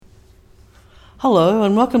Hello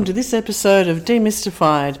and welcome to this episode of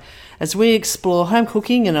Demystified as we explore home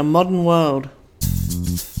cooking in a modern world.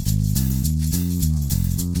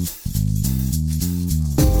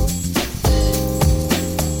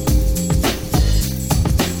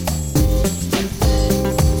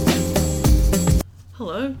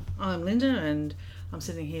 Hello, I'm Linda and I'm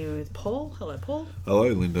sitting here with Paul. Hello, Paul. Hello,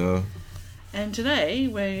 Linda. And today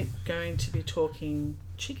we're going to be talking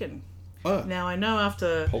chicken. Now, I know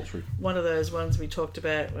after Poultry. one of those ones we talked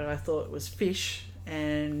about where I thought was fish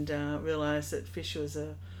and realised that fish was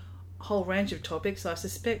a whole range of topics, I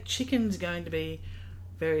suspect chicken's going to be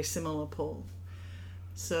very similar, Paul.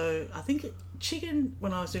 So I think chicken,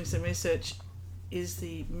 when I was doing some research, is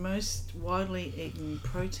the most widely eaten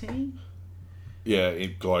protein. Yeah,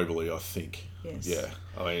 globally, I think. Yes. Yeah,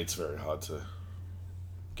 I mean, it's very hard to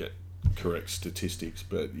get correct statistics,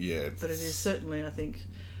 but yeah. But it is certainly, I think,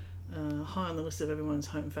 high on the list of everyone's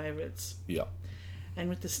home favourites. Yeah. And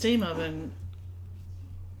with the steam oven,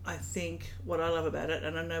 I think what I love about it,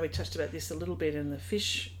 and I know we touched about this a little bit in the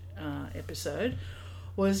fish episode,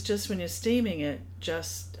 was just when you're steaming it,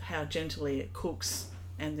 just how gently it cooks,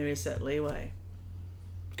 and there is that leeway.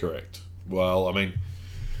 Correct. Well, I mean,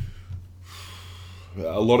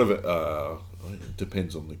 a lot of it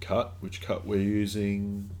depends on the cut, which cut we're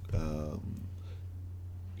using,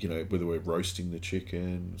 whether we're roasting the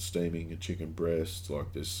chicken, steaming a chicken breast,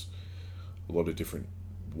 like there's a lot of different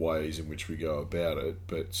ways in which we go about it,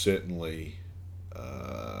 but certainly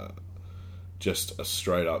just a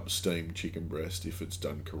straight up steamed chicken breast, if it's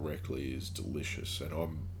done correctly, is delicious. And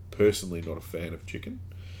I'm personally not a fan of chicken,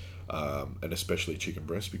 and especially chicken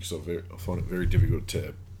breast, because I find it very difficult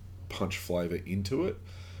to punch flavour into it.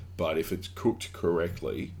 But if it's cooked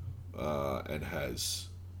correctly and has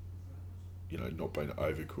not been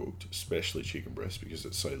overcooked, especially chicken breast because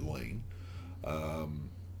it's so lean,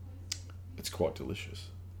 it's quite delicious.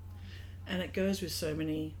 And it goes with so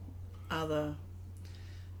many other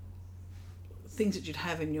things that you'd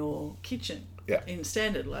have in your kitchen. Yeah. In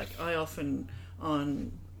standard, like I often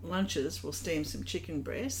on lunches will steam some chicken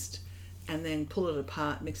breast and then pull it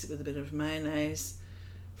apart, mix it with a bit of mayonnaise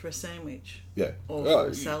for a sandwich. Yeah. Or for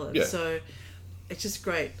a salad. Yeah. So it's just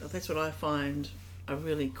great. That's what I find a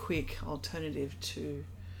really quick alternative to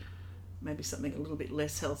maybe something a little bit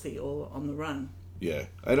less healthy or on the run. Yeah,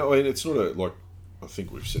 and I mean, it's not I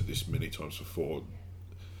think we've said this many times before,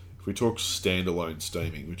 if we talk standalone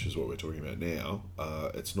steaming, which is what we're talking about now,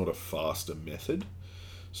 it's not a faster method.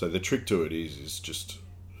 So the trick to it is just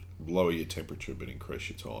lower your temperature but increase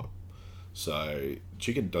your time. So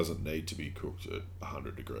chicken doesn't need to be cooked at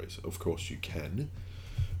 100 degrees. Of course you can,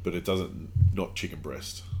 but it doesn't, not chicken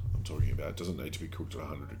breast I'm talking about, doesn't need to be cooked at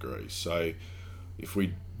 100 degrees. So if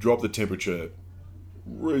we drop the temperature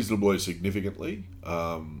reasonably significantly,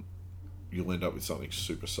 you'll end up with something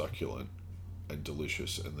super succulent and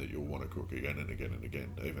delicious, and that you'll want to cook again and again and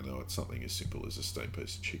again, even though it's something as simple as a steamed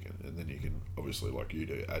piece of chicken. And then you can, obviously, like you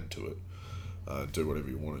do, add to it, do whatever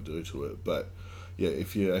you want to do to it. But yeah,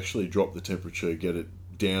 if you actually drop the temperature, get it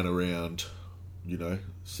down around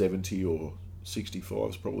 70 or 65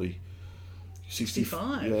 is probably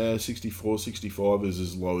 65. Yeah, 64, 65 is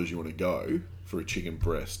as low as you want to go for a chicken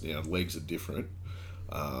breast. Now, legs are different.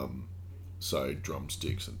 So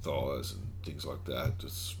drumsticks and thighs and things like that.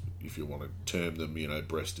 Just if you want to term them,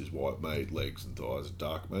 breast is white meat, legs and thighs are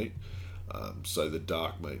dark meat. So the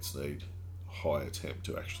dark meats need higher temp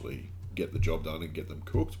to actually get the job done and get them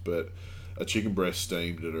cooked. But a chicken breast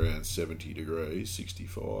steamed at around 70 degrees,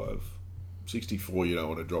 65, 64 you don't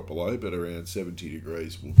want to drop below, but around 70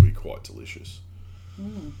 degrees will be quite delicious.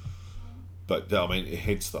 Mm. But, I mean,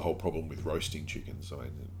 hence the whole problem with roasting chickens. I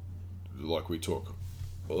mean, like we talk,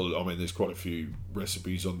 there's quite a few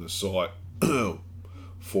recipes on the site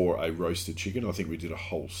for a roasted chicken. I think we did a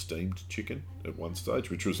whole steamed chicken at one stage,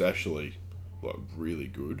 which was actually really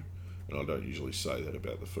good. And I don't usually say that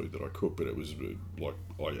about the food that I cook, but it was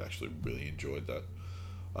I actually really enjoyed that.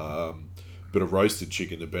 But a roasted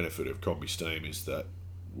chicken, the benefit of combi steam is that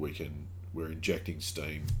we're injecting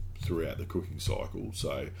steam throughout the cooking cycle,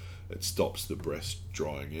 so it stops the breast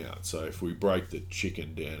drying out. So if we break the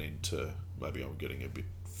chicken down into, maybe I'm getting a bit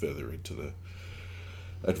further into the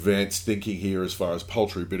advanced thinking here as far as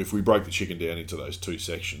poultry, but if we break the chicken down into those two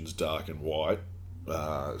sections, dark and white,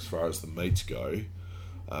 as far as the meats go,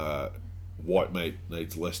 white meat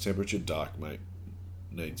needs less temperature, dark meat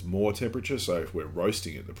needs more temperature. So if we're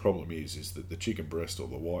roasting it, the problem is that the chicken breast or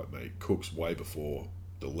the white meat cooks way before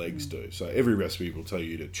the legs do. So every recipe will tell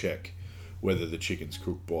you to check whether the chicken's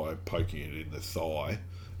cooked by poking it in the thigh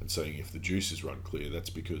and seeing if the juices run clear. That's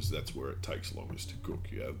because that's where it takes longest to cook.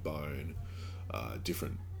 You have bone,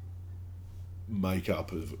 different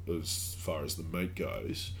makeup as far as the meat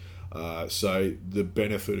goes. So the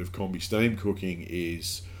benefit of combi steam cooking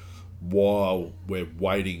is while we're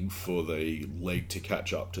waiting for the leg to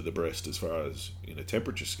catch up to the breast as far as in a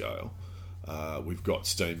temperature scale, we've got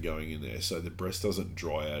steam going in there, so the breast doesn't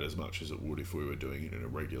dry out as much as it would if we were doing it in a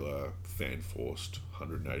regular fan-forced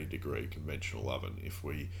 180 degree conventional oven. If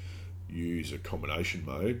we use a combination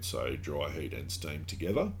mode, so dry heat and steam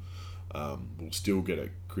together, we'll still get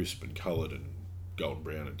it crisp and coloured and golden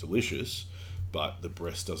brown and delicious, but the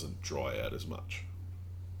breast doesn't dry out as much.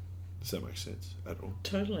 Does that make sense at all?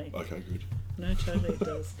 Totally. Okay, good. No, totally it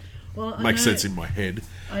does. Well, Makes sense in my head.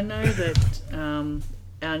 I know that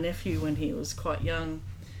our nephew, when he was quite young,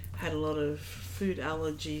 had a lot of food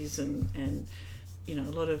allergies and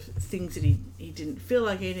a lot of things that he didn't feel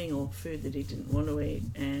like eating, or food that he didn't want to eat.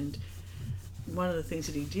 And one of the things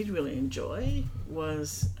that he did really enjoy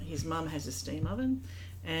was his mum has a steam oven,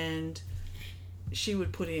 and she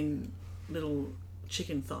would put in little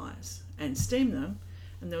chicken thighs and steam them.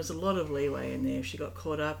 And there was a lot of leeway in there if she got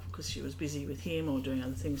caught up because she was busy with him or doing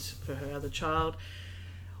other things for her other child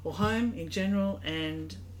or home in general.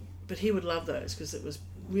 But he would love those because it was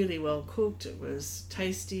really well cooked. It was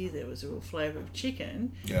tasty. There was a real flavour of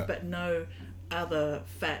chicken, but no other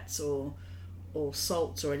fats or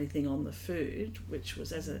salts or anything on the food, which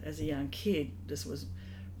was as a young kid, this was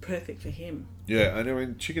perfect for him. Yeah, and I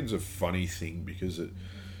mean, chicken's a funny thing because it.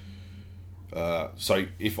 So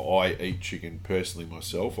if I eat chicken personally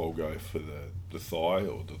myself, I'll go for the thigh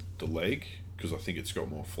or the leg because I think it's got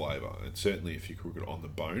more flavour. And certainly if you cook it on the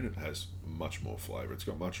bone, it has much more flavour. It's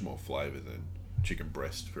got much more flavour than chicken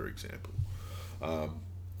breast, for example.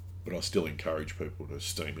 But I still encourage people to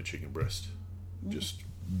steam a chicken breast. Just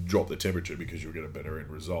drop the temperature because you'll get a better end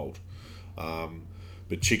result.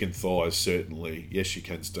 But chicken thighs, certainly, yes, you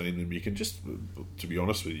can steam them. You can just, to be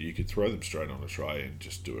honest with you could throw them straight on a tray and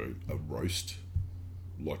just do a roast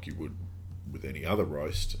like you would with any other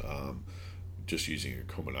roast, just using a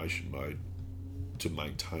combination mode to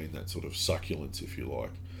maintain that sort of succulence, if you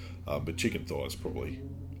like. But chicken thighs probably,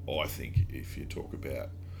 I think, if you talk about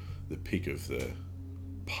the pick of the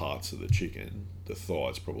parts of the chicken, the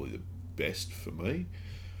thigh's probably the best for me.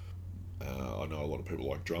 I know a lot of people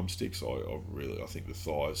like drumsticks. I think the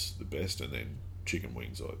thigh's the best, and then chicken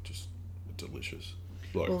wings are just delicious.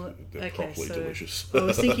 They're properly delicious. I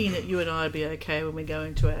was thinking that you and I would be okay when we go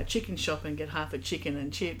into our chicken shop and get half a chicken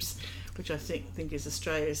and chips, which I think is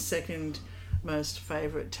Australia's second most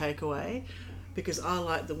favourite takeaway, because I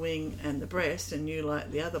like the wing and the breast and you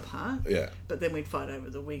like the other part. Yeah. But then we'd fight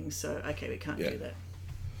over the wings, so okay, we can't do that.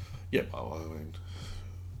 Yeah, well, I mean,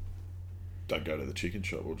 don't go to the chicken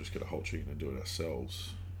shop. We'll just get a whole chicken and do it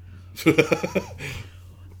ourselves.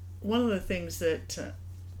 One of the things that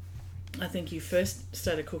I think you first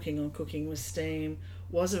started cooking with steam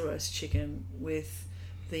was a roast chicken with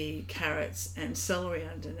the carrots and celery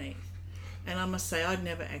underneath. And I must say, I'd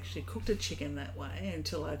never actually cooked a chicken that way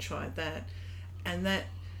until I tried that. And that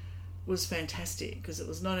was fantastic because it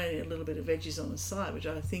was not only a little bit of veggies on the side, which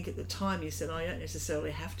I think at the time you said, oh, you don't necessarily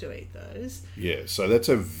have to eat those. Yeah, so that's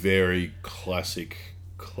a very classic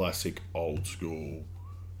old school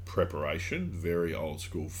preparation, very old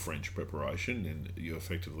school French preparation, and you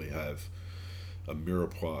effectively have a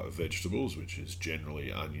mirepoix of vegetables, which is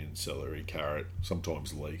generally onion, celery, carrot,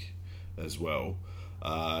 sometimes leek as well.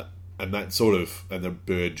 And that and the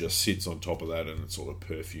bird just sits on top of that and it sort of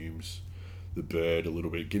perfumes the bird a little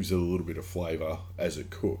bit, gives it a little bit of flavour as it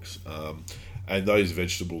cooks. And those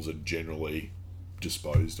vegetables are generally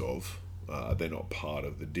disposed of. They're not part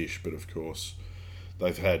of the dish, but of course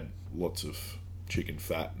they've had lots of chicken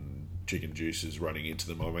fat and chicken juices running into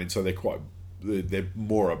them. I mean, so they're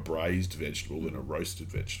more a braised vegetable than a roasted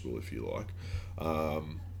vegetable, if you like.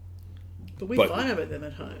 But we fight over them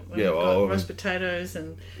at home. We've got roast potatoes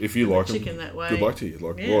and if you like chicken them, that way. Good luck to you.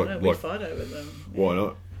 We fight over them. Why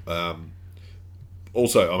not?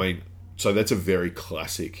 Also, I mean, so that's a very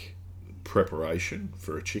classic preparation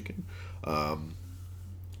for a chicken. A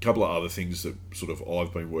couple of other things that sort of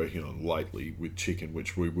I've been working on lately with chicken,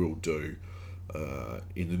 which we will do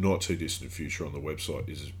in the not too distant future on the website,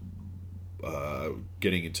 is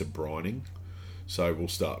getting into brining. So we'll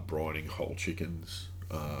start brining whole chickens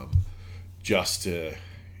just to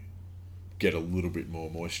get a little bit more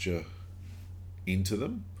moisture into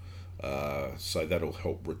them. So that'll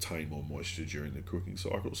help retain more moisture during the cooking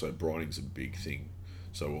cycle. So brining's a big thing.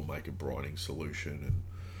 So we'll make a brining solution and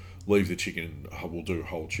leave the chicken. We'll do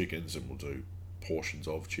whole chickens and we'll do portions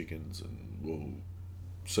of chickens, and we'll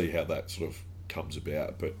see how that sort of comes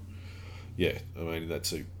about. But yeah, I mean,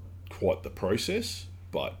 that's quite the process,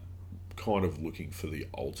 but kind of looking for the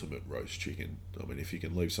ultimate roast chicken. I mean, if you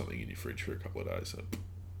can leave something in your fridge for a couple of days, it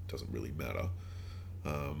doesn't really matter.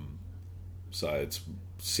 So it's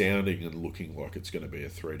sounding and looking like it's going to be a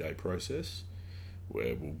 3-day process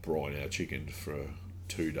where we'll brine our chicken for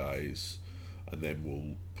 2 days, and then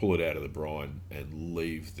we'll pull it out of the brine and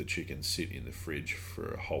leave the chicken sit in the fridge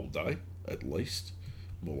for a whole day at least,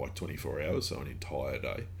 more like 24 hours, so an entire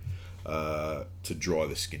day, to dry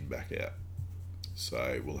the skin back out.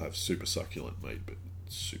 So we'll have super succulent meat but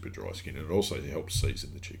super dry skin, and it also helps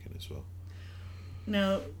season the chicken as well.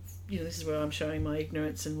 Now, this is where I'm showing my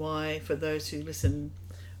ignorance and why, for those who listen,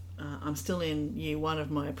 I'm still in year 1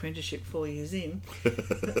 of my apprenticeship, 4 years in.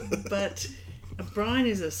 But a brine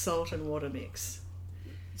is a salt and water mix.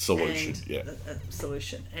 Solution, yeah. A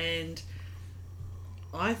solution. And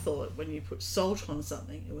I thought when you put salt on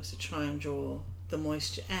something, it was to try and draw the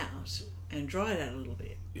moisture out and dry it out a little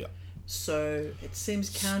bit. Yeah. So it seems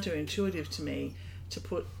counterintuitive to me to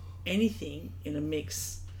put anything in a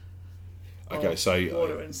mix of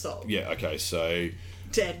water and salt. Yeah, okay, so...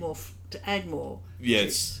 To add more. Yes,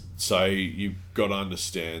 juice. So you've got to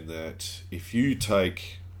understand that if you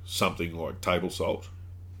take something like table salt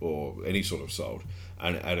or any sort of salt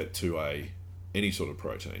and add it to any sort of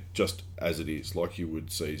protein, just as it is, like you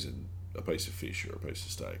would season a piece of fish or a piece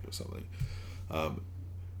of steak or something,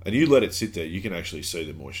 and you let it sit there, you can actually see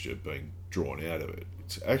the moisture being drawn out of it.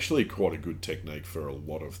 It's actually quite a good technique for a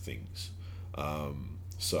lot of things.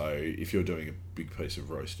 So if you're doing a big piece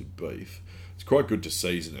of roasted beef, it's quite good to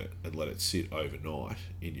season it and let it sit overnight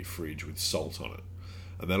in your fridge with salt on it.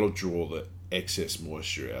 And that'll draw the excess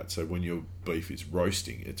moisture out. So when your beef is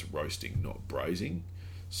roasting, it's roasting, not braising.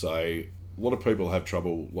 So a lot of people have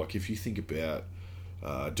trouble, like if you think about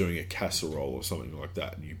doing a casserole or something like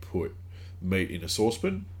that, and you put meat in a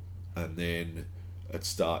saucepan and then it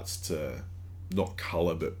starts to not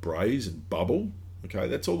colour but braise and bubble. Okay,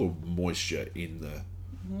 that's all the moisture in the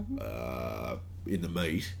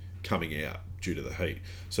meat coming out due to the heat.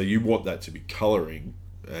 So you want that to be colouring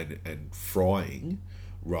and frying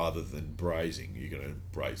rather than braising. You're going to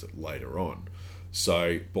braise it later on.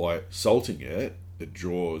 So by salting it, it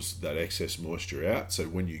draws that excess moisture out. So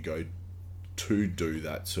when you go to do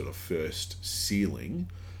that sort of first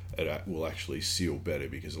sealing, it will actually seal better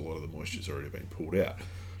because a lot of the moisture's already been pulled out.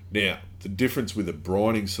 Now, the difference with a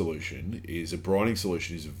brining solution is a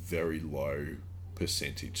very low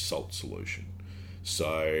percentage salt solution.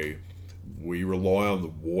 So we rely on the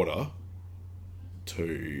water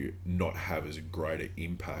to not have as great an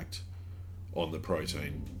impact on the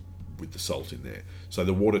protein with the salt in there. So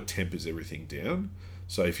the water tempers everything down.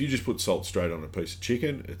 So if you just put salt straight on a piece of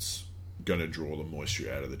chicken, it's going to draw the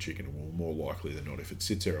moisture out of the chicken, and will more likely than not, if it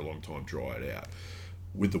sits there a long time, dry it out.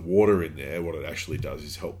 With the water in there, what it actually does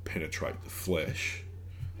is help penetrate the flesh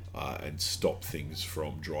and stop things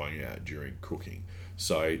from drying out during cooking.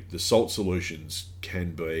 So the salt solutions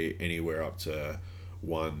can be anywhere up to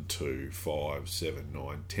 1, 2, 5, 7,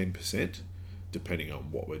 9, 10%, depending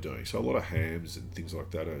on what we're doing. So a lot of hams and things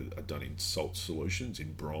like that are done in salt solutions,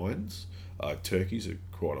 in brines. Turkeys are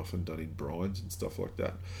quite often done in brines and stuff like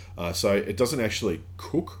that. So it doesn't actually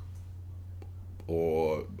cook,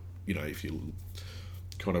 or, if you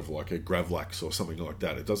kind of like a gravlax or something like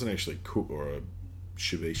that, it doesn't actually cook, or a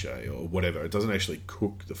ceviche or whatever, it doesn't actually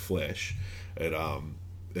cook the flesh.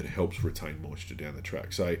 It helps retain moisture down the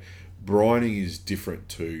track. So brining is different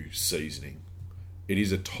to seasoning. It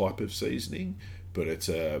is a type of seasoning, but it's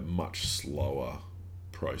a much slower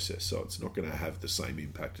process, so it's not going to have the same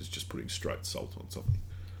impact as just putting straight salt on something.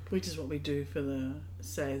 Which is what we do for the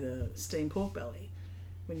steamed pork belly.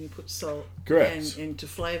 When you put salt and to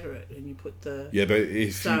flavour it, and you put the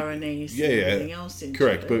star anise and everything else into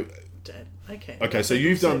correct, it. Okay, so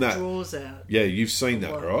you've done that. It draws out. Yeah, you've seen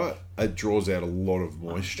that, right? It draws out a lot of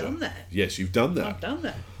moisture. I've done that. Yes, you've done that. I've done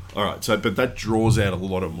that. All right, so but that draws out a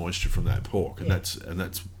lot of moisture from that pork, and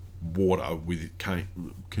that's water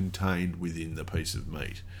contained within the piece of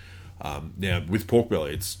meat. Now, with pork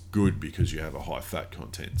belly, it's good because you have a high fat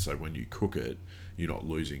content. So when you cook it, you're not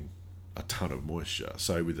losing a ton of moisture.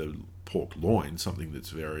 So with a pork loin, something that's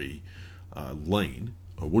very lean,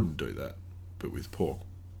 I wouldn't do that. But with pork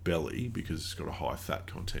belly, because it's got a high fat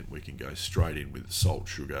content, we can go straight in with the salt,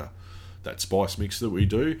 sugar, that spice mix that we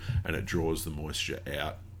do, and it draws the moisture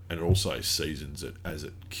out, and it also seasons it as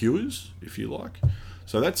it cures, if you like.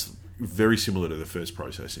 So that's very similar to the first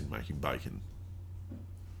process in making bacon.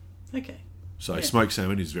 Okay. So smoked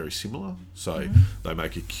salmon is very similar. So they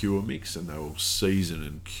make a cure mix, and they will season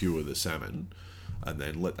and cure the salmon, and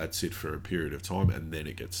then let that sit for a period of time, and then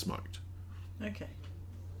it gets smoked. Okay.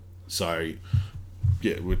 So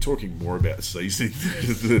yeah, we're talking more about seasoning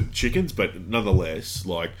the chickens, but nonetheless,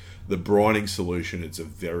 like the brining solution, it's a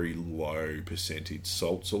very low percentage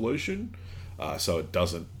salt solution, so it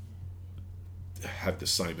doesn't have the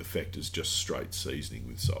same effect as just straight seasoning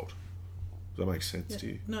with salt. Does that make sense to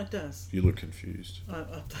you? No, it does. You look confused.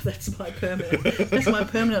 That's my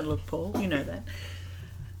permanent look, Paul. You know that.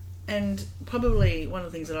 And probably one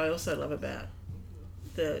of the things that I also love about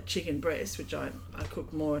the chicken breast, which I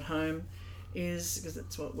cook more at home, is, because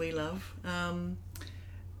it's what we love,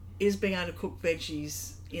 is being able to cook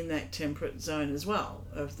veggies in that temperate zone as well,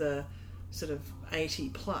 of the sort of 80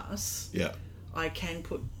 plus. Yeah. I can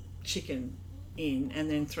put chicken in and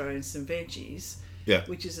then throw in some veggies,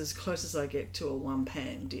 which is as close as I get to a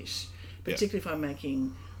one-pan dish, particularly if I'm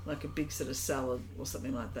making like a big sort of salad or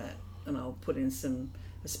something like that, and I'll put in some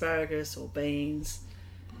asparagus or beans.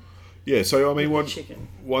 Yeah, so I mean,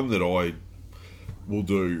 one that I will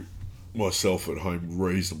do myself at home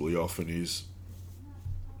reasonably often is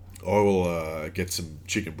I will get some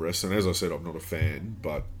chicken breast, and as I said, I'm not a fan,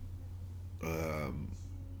 but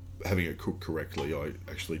having it cooked correctly, I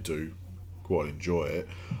actually do quite enjoy it.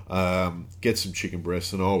 Get some chicken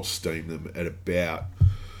breasts, and I'll steam them at about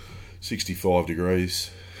 65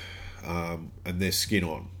 degrees, and they're skin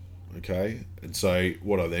on. Okay, and so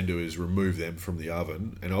what I then do is remove them from the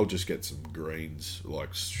oven, and I'll just get some greens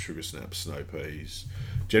like sugar snap, snow peas,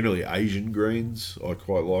 generally Asian greens I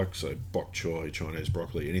quite like, so bok choy, Chinese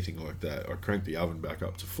broccoli, anything like that. I crank the oven back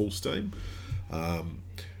up to full steam.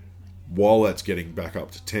 While that's getting back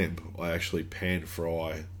up to temp, I actually pan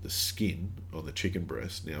fry the skin on the chicken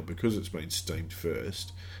breast. Now, because it's been steamed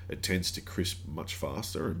first, it tends to crisp much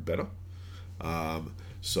faster and better.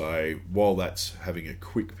 So while that's having a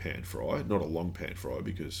quick pan fry, not a long pan fry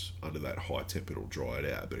because under that high temp it'll dry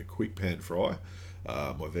it out, but a quick pan fry,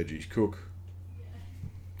 my veggies cook,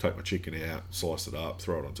 take my chicken out, slice it up,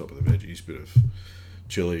 throw it on top of the veggies, bit of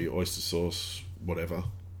chili, oyster sauce, whatever,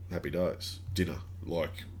 happy days. Dinner,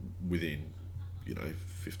 like within,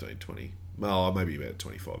 15, 20, well, maybe about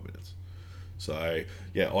 25 minutes. So,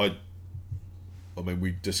 yeah, I mean,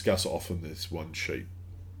 we discuss often this one sheet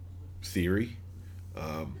theory.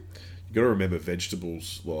 You've got to remember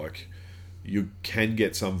vegetables, like you can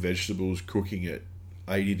get some vegetables cooking at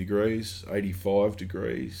 80 degrees, 85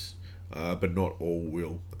 degrees, but not all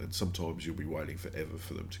will, and sometimes you'll be waiting forever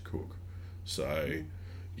for them to cook. So,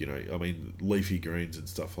 I mean, leafy greens and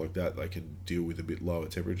stuff like that, they can deal with a bit lower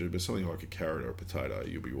temperature, but something like a carrot or a potato,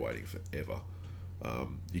 you'll be waiting forever.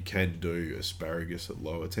 You can do asparagus at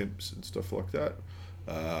lower temps and stuff like that,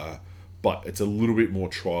 but it's a little bit more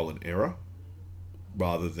trial and error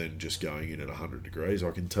rather than just going in at 100 degrees.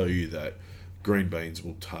 I can tell you that green beans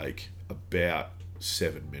will take about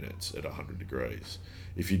 7 minutes at 100 degrees.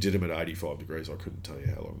 If you did them at 85 degrees, I couldn't tell you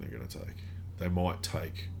how long they're going to take. They might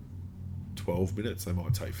take 12 minutes, they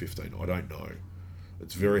might take 15, I don't know.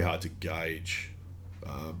 It's very hard to gauge,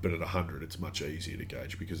 but at 100 it's much easier to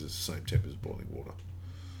gauge because it's the same temp as boiling water.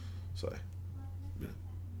 So,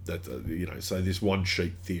 so this one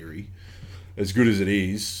sheet theory, as good as it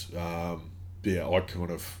is, I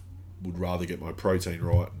kind of would rather get my protein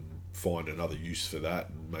right and find another use for that,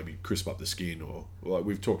 and maybe crisp up the skin, or like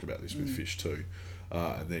we've talked about this with fish too,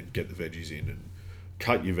 and then get the veggies in and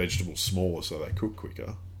cut your vegetables smaller so they cook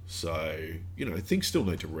quicker. So, things still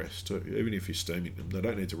need to rest too. Even if you're steaming them, they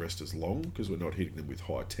don't need to rest as long because we're not hitting them with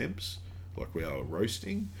high temps like we are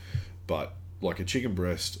roasting. But like a chicken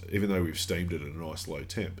breast, even though we've steamed it at a nice low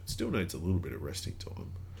temp, it still needs a little bit of resting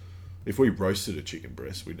time. If we roasted a chicken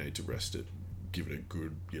breast, we need to rest it, give it a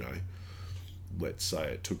good, let's say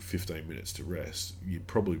it took 15 minutes to rest, you'd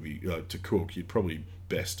probably be, to cook, you'd probably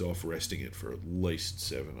best off resting it for at least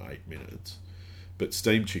 7-8 minutes. But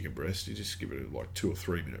steamed chicken breast, you just give it like 2 or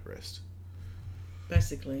 3 minute rest.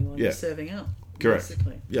 Basically, while you're serving up. Correct.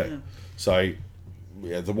 Basically. Yeah. So,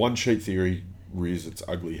 the one sheet theory rears its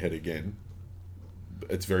ugly head again.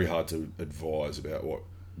 It's very hard to advise about what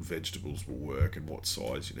vegetables will work and what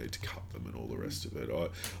size you need to cut them and all the rest of it.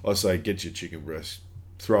 I say get your chicken breast,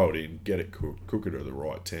 throw it in, get it cooked, cook it at the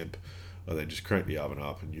right temp, and then just crank the oven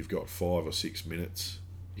up, and you've got 5 or 6 minutes.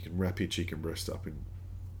 You can wrap your chicken breast up in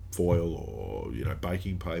foil or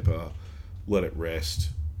baking paper, let it rest,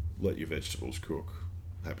 let your vegetables cook.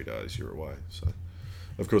 Happy days, you're away. So,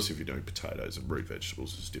 of course, if you're doing potatoes and root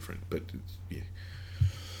vegetables, it's different. But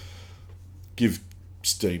give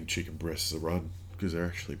steamed chicken breasts a run because they're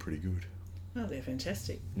actually pretty good. Oh, they're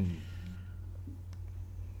fantastic.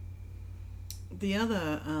 The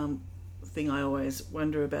other thing I always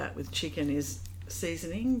wonder about with chicken is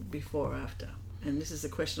seasoning before or after. And this is a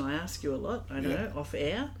question I ask you a lot, I know, off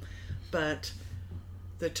air. But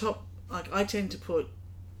the top, like I tend to put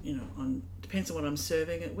depends on what I'm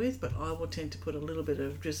serving it with, but I will tend to put a little bit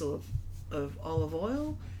of drizzle of olive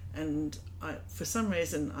oil, and for some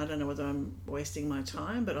reason, I don't know whether I'm wasting my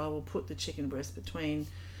time, but I will put the chicken breast between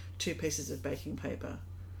 2 pieces of baking paper.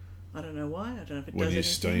 I don't know why. I don't know if it when does you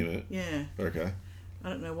anything. steam it. Yeah. Okay. I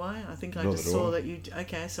don't know why. I think I Not just at saw all. that you...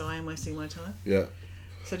 Okay, so I am wasting my time. Yeah.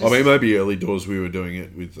 So I mean, maybe early doors we were doing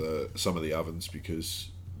it with some of the ovens because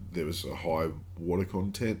there was a high water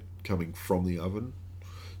content coming from the oven,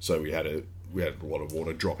 so we had a lot of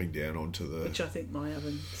water dropping down onto the. Which I think my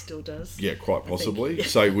oven still does. Yeah, quite possibly. Yeah.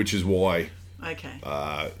 So, which is why. Okay.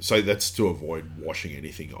 So that's to avoid washing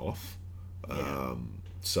anything off. Yeah.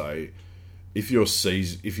 So, if you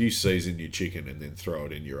season your chicken and then throw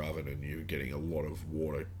it in your oven and you're getting a lot of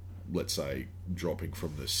water, let's say dropping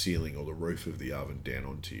from the ceiling or the roof of the oven down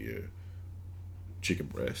onto your chicken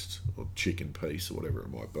breast or chicken piece or whatever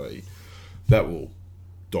it might be, that will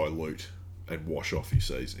dilute and wash off your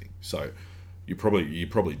seasoning. So you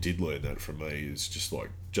probably did learn that from me, is just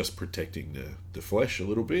protecting the flesh a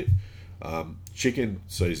little bit. Chicken,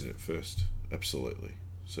 season it first. Absolutely.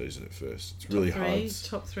 Season it first. It's really hard.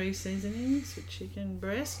 Top 3 seasonings for chicken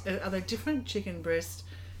breast. Are they different? Chicken breast,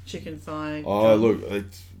 chicken thigh? Oh, look,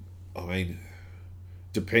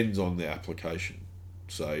 depends on the application.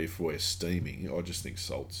 So if we're steaming, I just think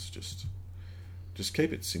salt's just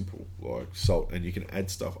keep it simple, like salt, and you can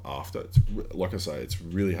add stuff after. It's, like I say, it's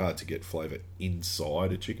really hard to get flavour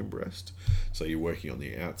inside a chicken breast, so you're working on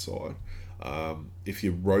the outside. If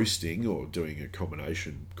you're roasting or doing a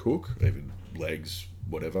combination cook, even legs,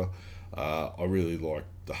 whatever, I really like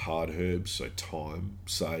the hard herbs, so thyme,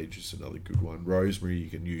 sage is another good one. Rosemary you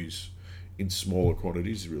can use in smaller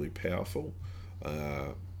quantities, is really powerful.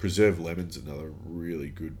 Preserved lemon's another really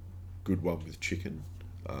good one with chicken.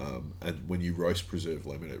 And when you roast preserved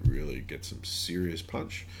lemon, it really gets some serious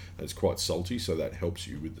punch, and it's quite salty, so that helps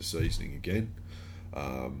you with the seasoning again.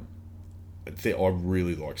 I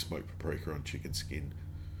really like smoked paprika on chicken skin.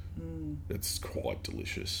 It's quite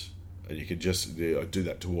delicious, and you can just do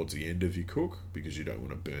that towards the end of your cook because you don't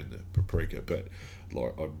want to burn the paprika. But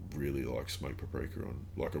I really like smoked paprika on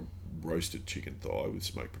like a roasted chicken thigh with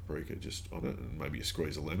smoked paprika just on it, and maybe a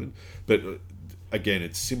squeeze of lemon. But again,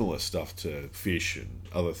 it's similar stuff to fish and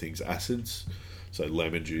other things, acids, so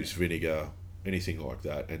lemon juice, vinegar, anything like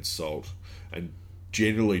that, and salt. And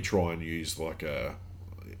generally try and use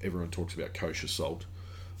everyone talks about kosher salt,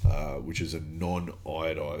 which is a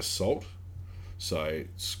non-iodized salt. So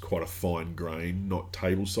it's quite a fine grain, not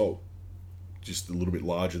table salt, just a little bit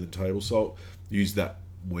larger than table salt. Use that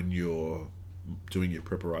when you're doing your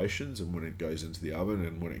preparations and when it goes into the oven,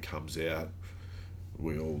 and when it comes out.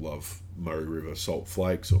 We all love Murray River salt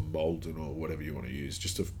flakes or Maldon or whatever you want to use,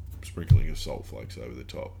 just a sprinkling of salt flakes over the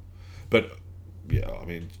top. But yeah, I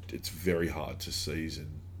mean, it's very hard to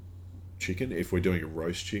season chicken. If we're doing a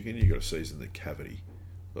roast chicken, you've got to season the cavity.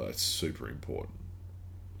 That's super important.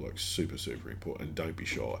 Like super, super important. And don't be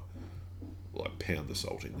shy. Like pound the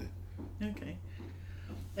salt in there. Okay.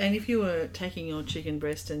 And if you were taking your chicken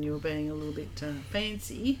breast and you were being a little bit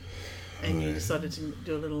fancy, and you decided to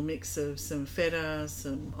do a little mix of some feta,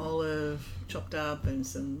 some olive chopped up, and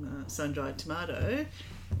some sun-dried tomato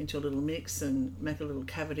into a little mix and make a little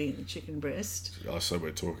cavity in the chicken breast. So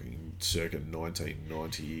we're talking circa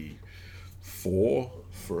 1994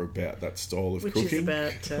 for about that style of cooking.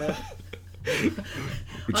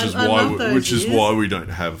 Which is about... which is why we don't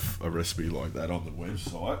have a recipe like that on the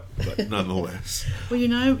website, but nonetheless. Well, you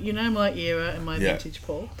know my era and my vintage,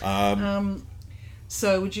 Paul.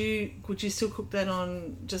 So would you still cook that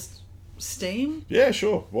on just steam? Yeah,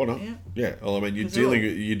 sure. Why not? Yeah. Well, I mean,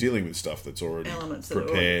 you're dealing with stuff that's already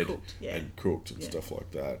prepared and cooked and stuff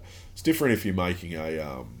like that. It's different if you're making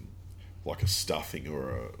a like a stuffing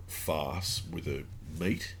or a farce with a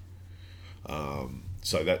meat.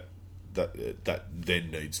 So that then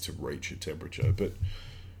needs to reach a temperature. But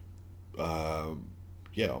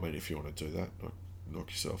yeah, I mean, if you want to do that,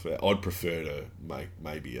 knock yourself out. I'd prefer to make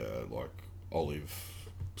maybe a olive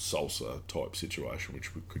salsa type situation,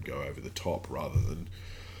 which we could go over the top rather than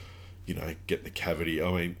get the cavity.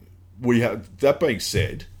 I mean, we have that being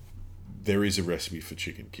said, there is a recipe for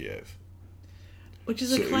chicken Kiev, which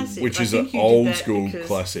is a classic, which is an old school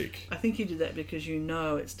classic. I think you did that because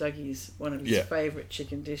it's Dougie's one of his favourite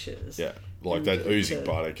chicken dishes. Yeah, like that oozing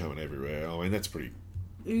butter coming everywhere. I mean, that's pretty.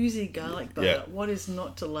 Oozy garlic butter. Yeah. What is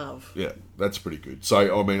not to love? Yeah, that's pretty good.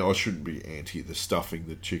 So, I mean, I shouldn't be anti the stuffing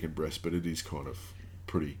the chicken breast, but it is kind of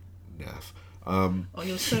pretty naff.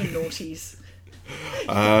 You're so naughties.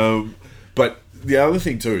 But the other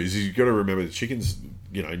thing too is you've got to remember the chicken's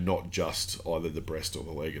not just either the breast or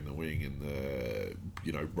the leg and the wing and the,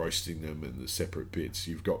 roasting them and the separate bits.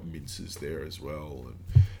 You've got minces there as well.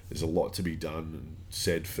 And there's a lot to be done and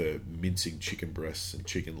said for mincing chicken breasts and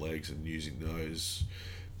chicken legs and using those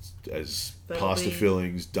as pasta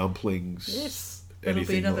fillings, dumplings. Yes. That'll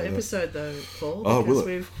be another episode though, Paul, because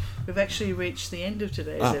we've actually reached the end of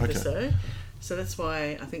today's episode. Okay. So that's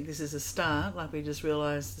why I think this is a start, like we just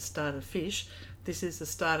realised the start of fish. This is the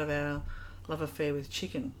start of our love affair with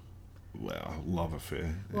chicken. Well, love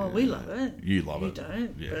affair. Well, we love it. You love it. You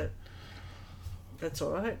don't, yeah. But that's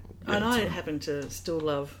all right. Yeah, and I happen to still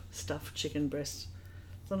love stuffed chicken breast.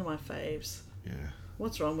 It's one of my faves. Yeah.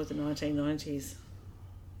 What's wrong with the 1990s?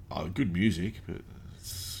 Oh, good music, but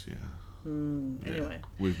it's, Anyway.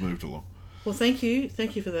 We've moved along. Well, thank you.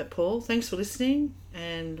 Thank you for that, Paul. Thanks for listening,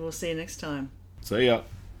 and we'll see you next time. See ya.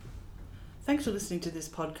 Thanks for listening to this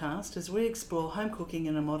podcast as we explore home cooking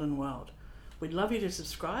in a modern world. We'd love you to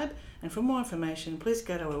subscribe, and for more information, please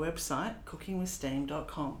go to our website,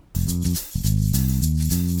 cookingwithsteam.com.